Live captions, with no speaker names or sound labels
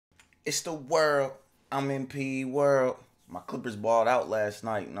It's the world. I'm in P world. My Clippers balled out last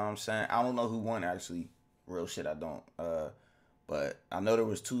night. You know what I'm saying? I don't know who won actually. Real shit, I don't. But I know there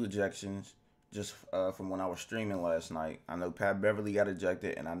was 2 ejections just from when I was streaming last night. I know Pat Beverly got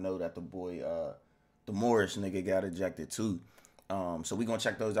ejected, and I know that the boy, the Morris nigga got ejected too. So we gonna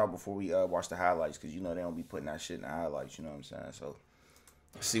check those out before we watch the highlights, cause you know they don't be putting that shit in the highlights. You know what I'm saying? So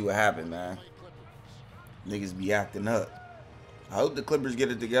let's see what happened, man. Niggas be acting up. I hope the Clippers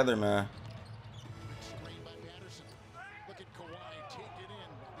get it together, man.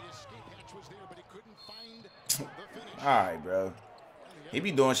 All right, bro. He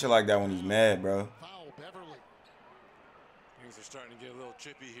be doing shit like that when he's mad, bro. Things are starting to get a little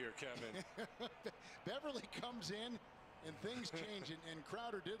chippy here, Kevin. Beverly comes in and things change, and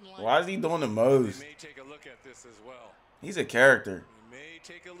Crowder didn't like. Why is he doing the most? He may take a look at this as well. He's a character. He may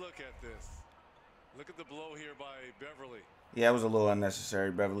take a look at this. Look at the blow here by Beverly. Yeah, it was a little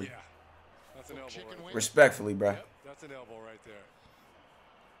unnecessary, Beverly. Yeah, that's an elbow. Right. Respectfully, bro. Yep, that's an elbow right there.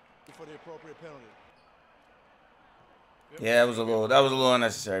 For the appropriate penalty. Yep. Yeah, that was a little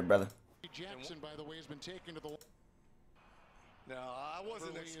unnecessary, brother. Jackson, by the way, has been taken to the. Now, I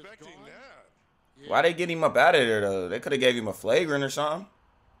wasn't expecting that. Yeah. Why they get him up out of there though? They could have gave him a flagrant or something.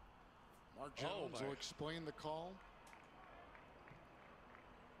 Mark Jones will explain the call.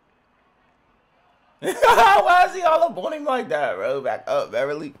 Why is he all up on him like that, bro? Back up,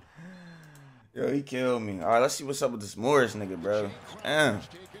 Beverly. Yo, he killed me. All right, let's see what's up with this Morris nigga, bro. Damn.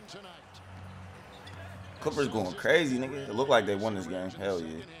 Clippers going crazy, nigga. It look like they won this game. Hell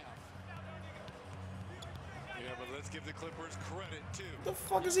yeah. Yeah, but let's give the Clippers credit too. What the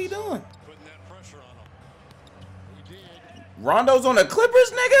fuck is he doing? Putting that pressure on him. He did. Rondo's on the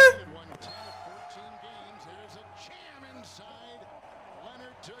Clippers, nigga?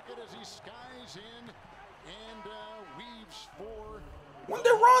 When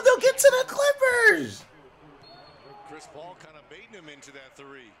did Rondo get to the Clippers? Chris Paul kind of baiting him into that 3.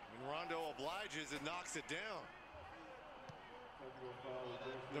 When Rondo obliges, it knocks it down.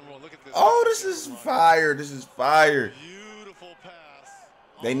 Look at this. Oh, this is fire. This is fire. Beautiful pass.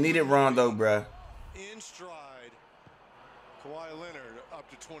 They needed Rondo, bruh. In stride. Kawhi Leonard up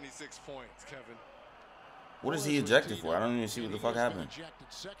to 26 points, Kevin. What is he ejected for? I don't even see what the fuck happened.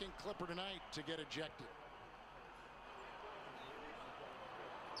 Second Clipper tonight to get ejected.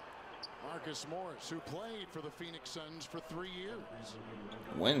 Marcus Morris, who played for the Phoenix Suns for 3 years.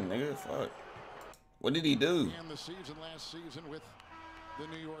 When, nigga? Fuck. What did he do? And the season last season with the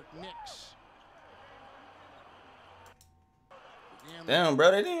New York Knicks. Damn,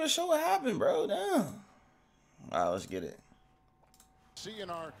 bro. They didn't even show what happened, bro. Damn. All right, let's get it. See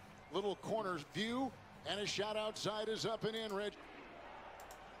in our little corners view, and a shot outside is up and in, Reg.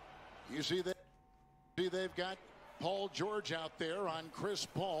 You see that? They've got Paul George out there on Chris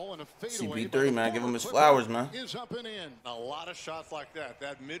Paul and a fadeaway. CP3, man, give him his flowers, man. Is up and in. A lot of shots like that.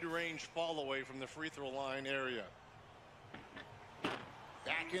 That mid-range fall away from the free throw line area.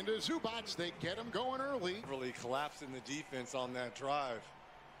 Back into Zubats. They get him going early. Really collapsing the defense on that drive.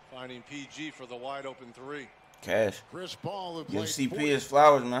 Finding PG for the wide open 3. Cash. Chris Paul, who give CP his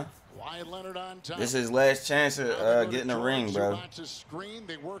flowers, man. Wyatt Leonard on top. This is his last chance of getting a ring, bro. Zubats' screen.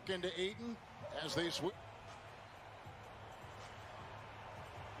 They work into Ayton as they switch.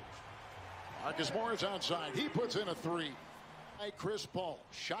 Marcus Morris outside. He puts in a 3. Chris Paul.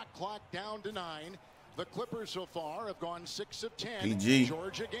 Shot clock down to 9. The Clippers so far have gone 6 of 10. PG.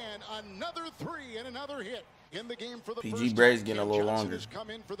 George again. Another 3 and another hit in the game for the PG first Bray's time. getting a Cam little Johnson longer. has come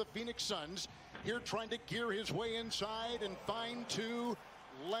in for the Phoenix Suns. Here trying to gear his way inside and find to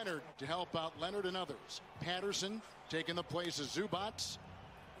Leonard to help out Leonard and others. Patterson taking the place of Zubats.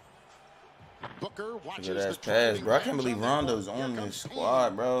 Booker watches Look at that the pass, bro. I can't believe Rondo's on this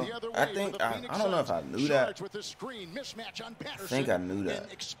squad, bro. I think I don't know if I knew that. I think I knew that.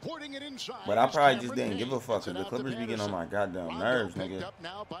 But I probably just didn't give a fuck because the Clippers be getting on my goddamn nerves, nigga. Up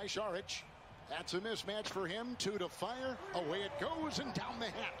now by Saric. That's a mismatch for him. 2 to fire. Away it goes and down the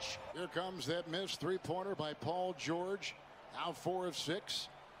hatch. Here comes that missed 3-pointer by Paul George. Now 4 of 6.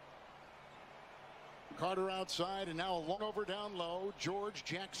 Carter outside, and now a long over down low. George,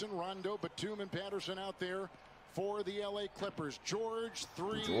 Jackson, Rondo, Batum, and Patterson out there for the LA Clippers. George,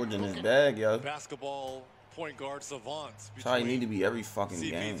 3. George in his bag, yo. Basketball point guard savants. That's how you need to be every fucking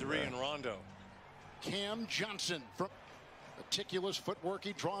game. CP3 and Rondo. Cam Johnson from meticulous footwork.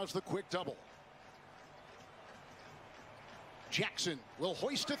 He draws the quick double. Jackson will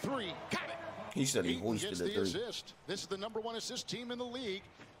hoist a 3. Got it. He said he hoisted a 3. Assist. This is the #1 assist team in the league.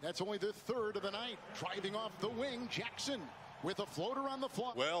 That's only the 3rd of the night. Driving off the wing, Jackson with a floater on the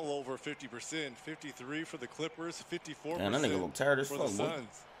floor. Well over 50%. 53 for the Clippers, 54% Man, that nigga look tired as for fuck, the boy.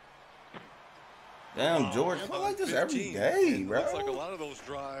 Suns. Damn, George, I like this every day, bro. Looks like a lot of those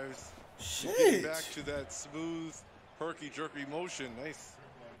drives. Shit. Getting back to that smooth, herky-jerky motion. Nice.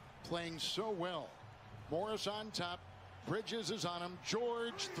 Playing so well. Morris on top. Bridges is on him.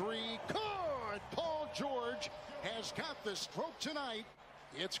 George, three. Good. Paul George has got the stroke tonight.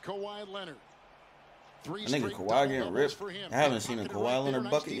 It's Kawhi Leonard. Three I think straight Kawhi getting ripped. for him. I haven't seen a Kawhi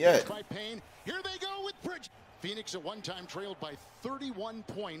Leonard bucket yet. By Payne. Here they go with Bridges. Phoenix at one time trailed by 31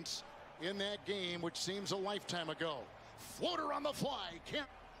 points in that game, which seems a lifetime ago. Floater on the fly. Can't.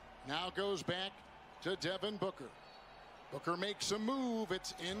 Now goes back to Devin Booker. Booker makes a move.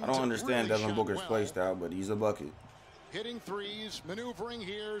 It's in. I don't understand really Devin Booker's play style, but he's a bucket. Hitting threes, maneuvering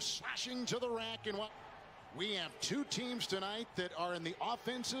here, slashing to the rack, and what? We have two teams tonight that are in the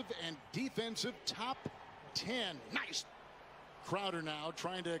offensive and defensive top 10. Nice. Crowder now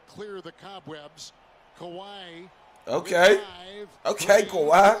trying to clear the cobwebs. Kawhi. Okay. Okay,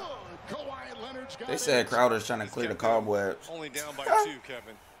 Kawhi. Kawhi Leonard's got They said Crowder's trying to clear the cobwebs. Only down by 2,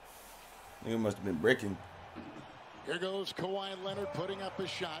 Kevin. He must have been bricking. Here goes Kawhi Leonard putting up a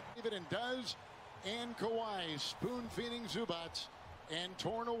shot. Even and does. And Kawhi spoon-feeding Zubac. And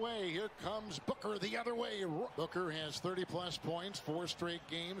torn away. Here comes Booker the other way. Booker has 30-plus points, 4 straight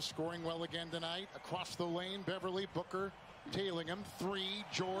games, scoring well again tonight. Across the lane, Beverly. Booker tailing him. 3.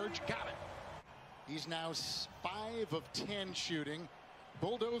 George got it. He's now 5 of 10 shooting.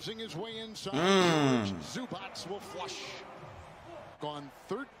 Bulldozing his way inside. George. Zubac will flush. Gone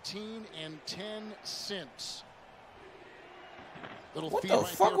 13 and 10 since. What the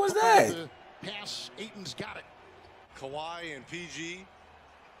fuck was that? Pass. Ayton's got it. Kawhi and PG.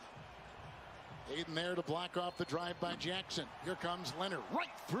 Ayton there to block off the drive by Jackson. Here comes Leonard. Right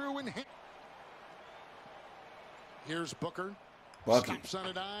through and hit. Here's Booker. Bucket. Stops on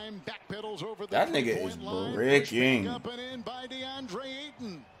a dime. Backpedals over the that nigga is bricking. Up and in by DeAndre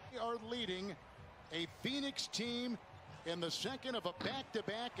Ayton. They are leading a Phoenix team in the second of a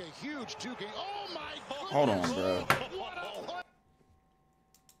back-to-back, a huge 2-game. Oh my God! Hold on, bro.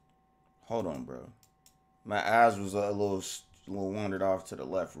 Hold on, bro. My eyes was a little wandered off to the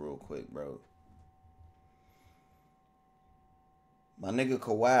left real quick, bro. My nigga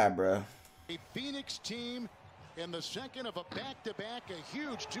Kawhi, bro. A Phoenix team in the second of a back-to-back, a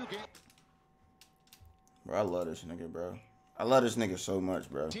huge 2-game. Bro, I love this nigga, bro. I love this nigga so much,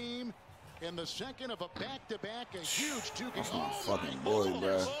 bro. Team in the second of a back-to-back, a huge 2-game. That's my fucking boy,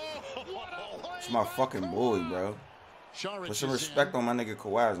 bro. It's my fucking boy, bro. Put some respect on my nigga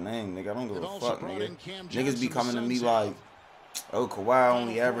Kawhi's name, nigga. I don't give a fuck, nigga. Niggas be coming to me like, oh, Kawhi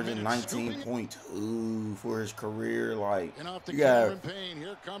only averaging 19.2 for his career. Like, you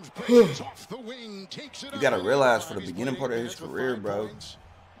gotta realize for the beginning part of his career, bro,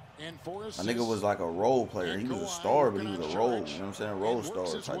 my nigga was like a role player. He was a star, but he was a role, you know what I'm saying? Role star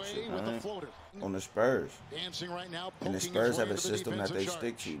type shit, man. On the Spurs. And the Spurs have a system that they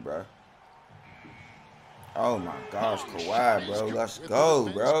stick to, bro. Oh my gosh, Kawhi, bro. Let's go,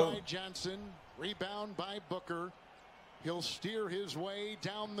 bro. Johnson, rebound by Booker. He'll steer his way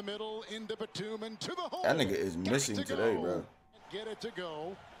down the middle into Batum and to the hole. That nigga is missing today, bro. Get it to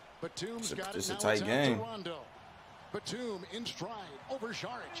go. Batum's got it. It's a tight game. Batum in stride over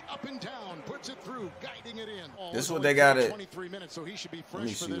Saric, up and down, puts it through, guiding it in. This is what they got it. 23 minutes, so he should be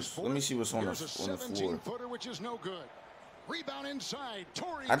fresh for this. Let me see what's on the floor. 17-footer, which is no good. Rebound inside.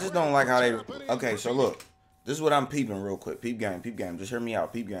 I just don't like how they. Okay, so look. This is what I'm peeping real quick. Peep game, peep game. Just hear me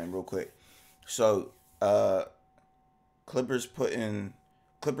out. Peep game real quick. So, Clippers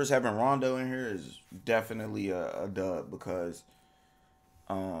having Rondo in here is definitely a dub because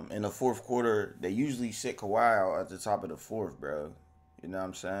in the fourth quarter, they usually sit Kawhi out at the top of the fourth, bro. You know what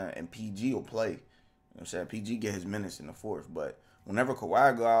I'm saying? And PG will play. You know what I'm saying? PG get his minutes in the fourth. But whenever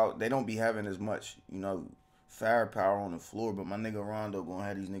Kawhi go out, they don't be having as much, you know, firepower on the floor, but my nigga Rondo gonna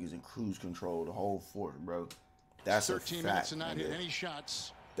have these niggas in cruise control the whole fourth, bro. That's a fact, and not hit any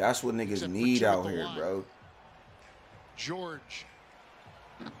shots. That's what niggas need out here, bro. George.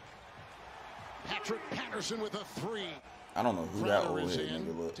 Patrick Patterson with a 3. I don't know who that old head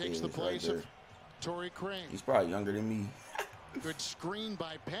nigga look takes the place of Torrey Craig. He's probably younger than me. Good screen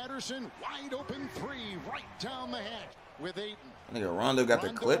by Patterson. Wide open 3 right down the hatch with Ayton. Nigga Rondo got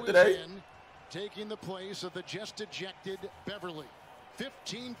the clip today. Taking the place of the just ejected Beverly.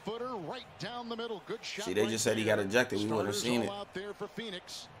 15-footer right down the middle. Good shot. See, they just said he got ejected. We would have seen it. Out there for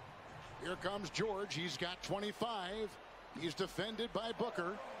Phoenix. Here comes George. He's got 25. He's defended by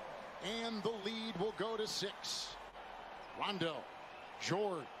Booker. And the lead will go to 6. Rondo.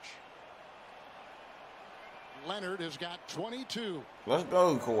 George. Leonard has got 22. Let's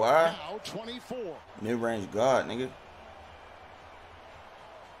go, Kawhi. Now 24. Mid-range guard, nigga.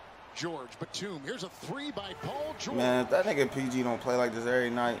 George. Batum. Here's a three by Paul George. Man, if that nigga PG don't play like this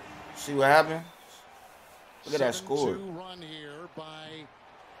every night, see what happened? Look at that score. 7-2 run here by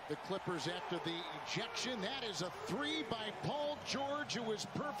the Clippers after the ejection. That is a three by Paul George, who is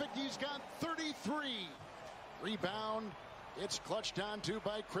perfect. He's got 33. Rebound. It's clutched onto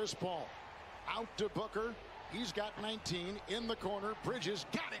by Chris Paul. Out to Booker. He's got 19 in the corner. Bridges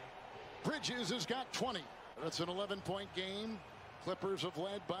got it. Bridges has got 20. That's an 11-point game. Clippers have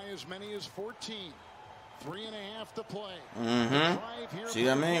led by as many as 14. 3.5 to play. See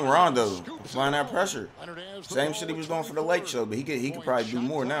what I mean? Rondo applying that pressure. Same shit he was doing for the Lake Show, but he could probably do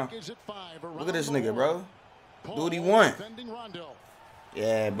more now. Look at this nigga, bro. Do what he want.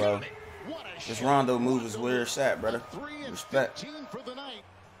 Yeah, bro. This Rondo move is where it's at, brother. Respect.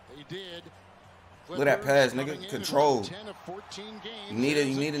 Look at that pass, nigga. Control. You need a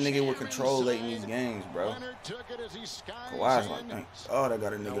nigga with control late in these games, bro. Kawhi's like, dang. Oh, they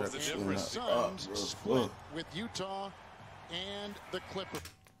got a nigga that can shoot up, bro. With Utah and the Clippers.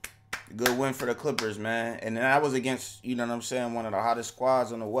 Good win for the Clippers, man. And then I was against, you know what I'm saying, one of the hottest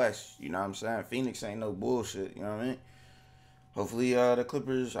squads in the West. You know what I'm saying? Phoenix ain't no bullshit, you know what I mean? Hopefully, the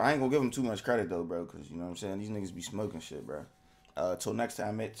Clippers, I ain't gonna give them too much credit, though, bro, because, you know what I'm saying, these niggas be smoking shit, bro. Till next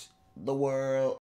time, it's the world.